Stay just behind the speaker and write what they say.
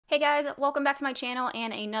Hey guys, welcome back to my channel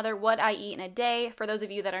and another What I Eat in a Day. For those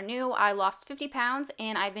of you that are new, I lost 50 pounds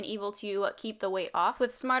and I've been able to keep the weight off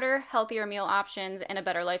with smarter, healthier meal options and a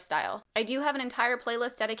better lifestyle. I do have an entire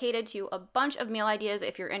playlist dedicated to a bunch of meal ideas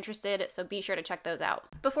if you're interested, so be sure to check those out.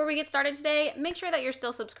 Before we get started today, make sure that you're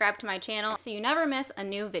still subscribed to my channel so you never miss a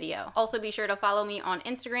new video. Also be sure to follow me on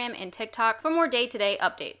Instagram and TikTok for more day-to-day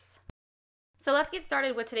updates. So let's get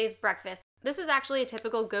started with today's breakfast. This is actually a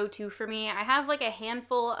typical go-to for me. I have like a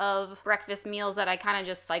handful of breakfast meals that I kind of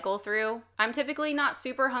just cycle through. I'm typically not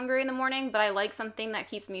super hungry in the morning, but I like something that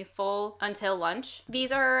keeps me full until lunch.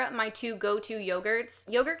 These are my two go-to yogurts.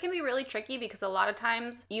 Yogurt can be really tricky because a lot of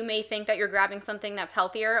times you may think that you're grabbing something that's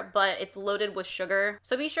healthier, but it's loaded with sugar.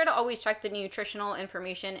 So be sure to always check the nutritional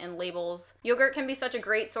information and labels. Yogurt can be such a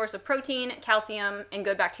great source of protein, calcium, and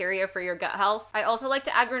good bacteria for your gut health. I also like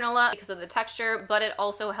to add granola because of the texture, but it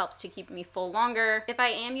also helps to keep me full longer. If I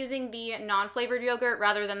am using the non-flavored yogurt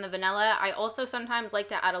rather than the vanilla, I also sometimes like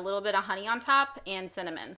to add a little bit of honey on top and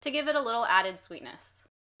cinnamon to give it a little added sweetness.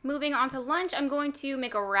 Moving on to lunch, I'm going to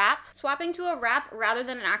make a wrap. Swapping to a wrap rather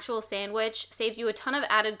than an actual sandwich saves you a ton of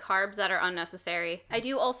added carbs that are unnecessary. I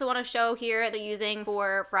do also want to show here the using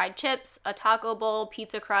for fried chips, a taco bowl,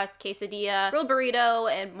 pizza crust, quesadilla, grilled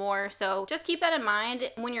burrito, and more. So just keep that in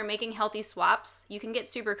mind when you're making healthy swaps. You can get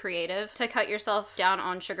super creative to cut yourself down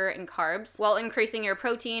on sugar and carbs while increasing your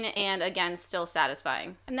protein and again, still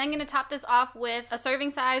satisfying. I'm then going to top this off with a serving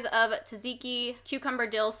size of tzatziki cucumber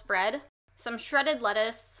dill spread, some shredded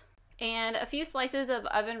lettuce, and a few slices of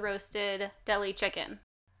oven roasted deli chicken.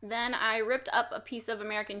 Then I ripped up a piece of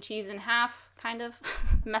American cheese in half, kind of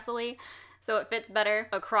messily, so it fits better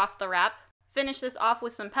across the wrap. Finish this off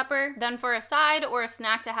with some pepper. Then for a side or a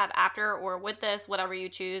snack to have after or with this, whatever you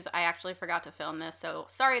choose, I actually forgot to film this, so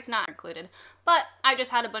sorry it's not included. But I just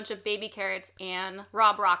had a bunch of baby carrots and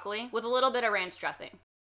raw broccoli with a little bit of ranch dressing.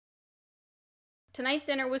 Tonight's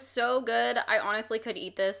dinner was so good, I honestly could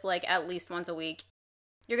eat this like at least once a week.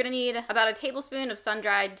 You're gonna need about a tablespoon of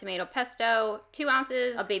sun-dried tomato pesto, 2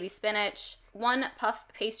 ounces of baby spinach, 1 puff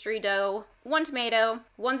pastry dough, 1 tomato,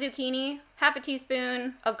 1 zucchini, half a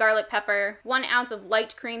teaspoon of garlic pepper, 1 ounce of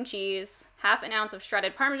light cream cheese, half an ounce of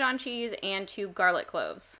shredded Parmesan cheese, and 2 garlic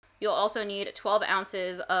cloves. You'll also need 12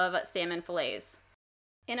 ounces of salmon fillets.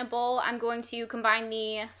 In a bowl, I'm going to combine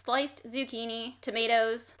the sliced zucchini,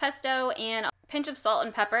 tomatoes, pesto, and a pinch of salt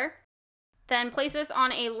and pepper. Then place this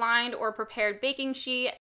on a lined or prepared baking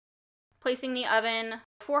sheet, placing the oven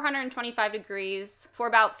 425 degrees for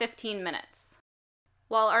about 15 minutes.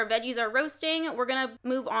 While our veggies are roasting, we're gonna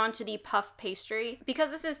move on to the puff pastry.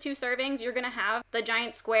 Because this is 2 servings, you're gonna have the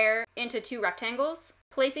giant square into 2 rectangles.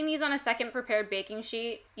 Placing these on a second prepared baking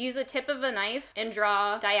sheet, use the tip of a knife and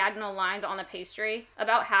draw diagonal lines on the pastry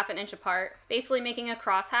about ½ an inch apart, basically making a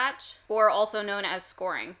crosshatch, or also known as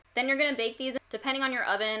scoring. Then you're gonna bake these, depending on your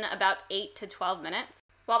oven, about 8 to 12 minutes.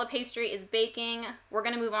 While the pastry is baking, we're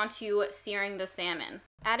gonna move on to searing the salmon.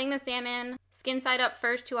 Adding the salmon, skin side up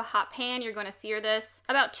first to a hot pan, you're gonna sear this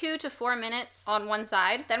about 2 to 4 minutes on one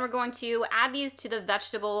side. Then we're going to add these to the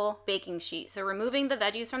vegetable baking sheet. So removing the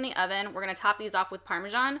veggies from the oven, we're gonna top these off with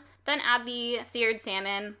Parmesan, then add the seared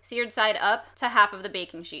salmon, seared side up to half of the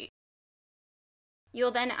baking sheet.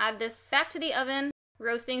 You'll then add this back to the oven,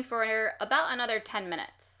 roasting for about another 10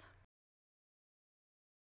 minutes.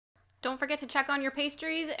 Don't forget to check on your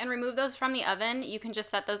pastries and remove those from the oven. You can just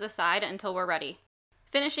set those aside until we're ready.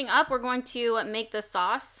 Finishing up, we're going to make the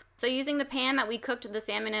sauce. So using the pan that we cooked the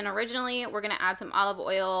salmon in originally, we're gonna add some olive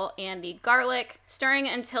oil and the garlic, stirring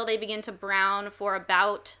until they begin to brown for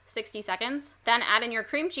about 60 seconds. Then add in your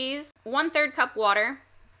cream cheese, 1/3 cup water,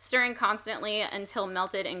 stirring constantly until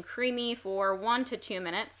melted and creamy for 1 to 2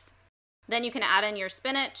 minutes. Then you can add in your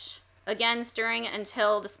spinach, again stirring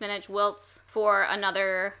until the spinach wilts for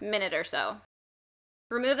another minute or so.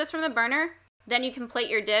 Remove this from the burner. Then you can plate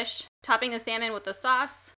your dish, topping the salmon with the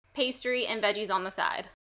sauce, pastry, and veggies on the side.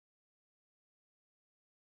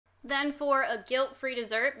 Then for a guilt-free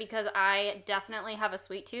dessert, because I definitely have a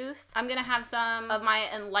sweet tooth, I'm gonna have some of my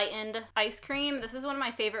Enlightened ice cream. This is one of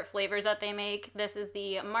my favorite flavors that they make. This is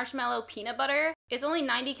the marshmallow peanut butter. It's only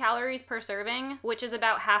 90 calories per serving, which is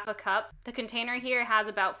about ½ a cup. The container here has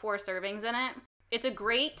about 4 servings in it. It's a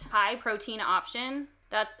great high protein option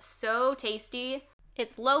that's so tasty.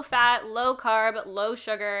 It's low fat, low carb, low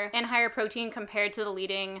sugar, and higher protein compared to the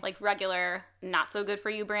leading, like regular, not so good for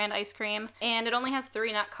you brand ice cream. And it only has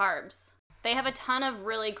 3 net carbs. They have a ton of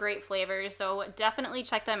really great flavors, so definitely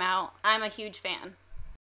check them out. I'm a huge fan.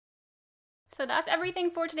 So that's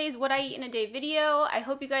everything for today's What I Eat in a Day video. I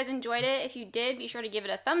hope you guys enjoyed it. If you did, be sure to give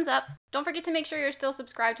it a thumbs up. Don't forget to make sure you're still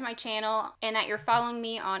subscribed to my channel and that you're following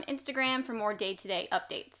me on Instagram for more day-to-day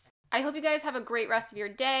updates. I hope you guys have a great rest of your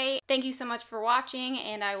day. Thank you so much for watching,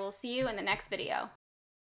 and I will see you in the next video.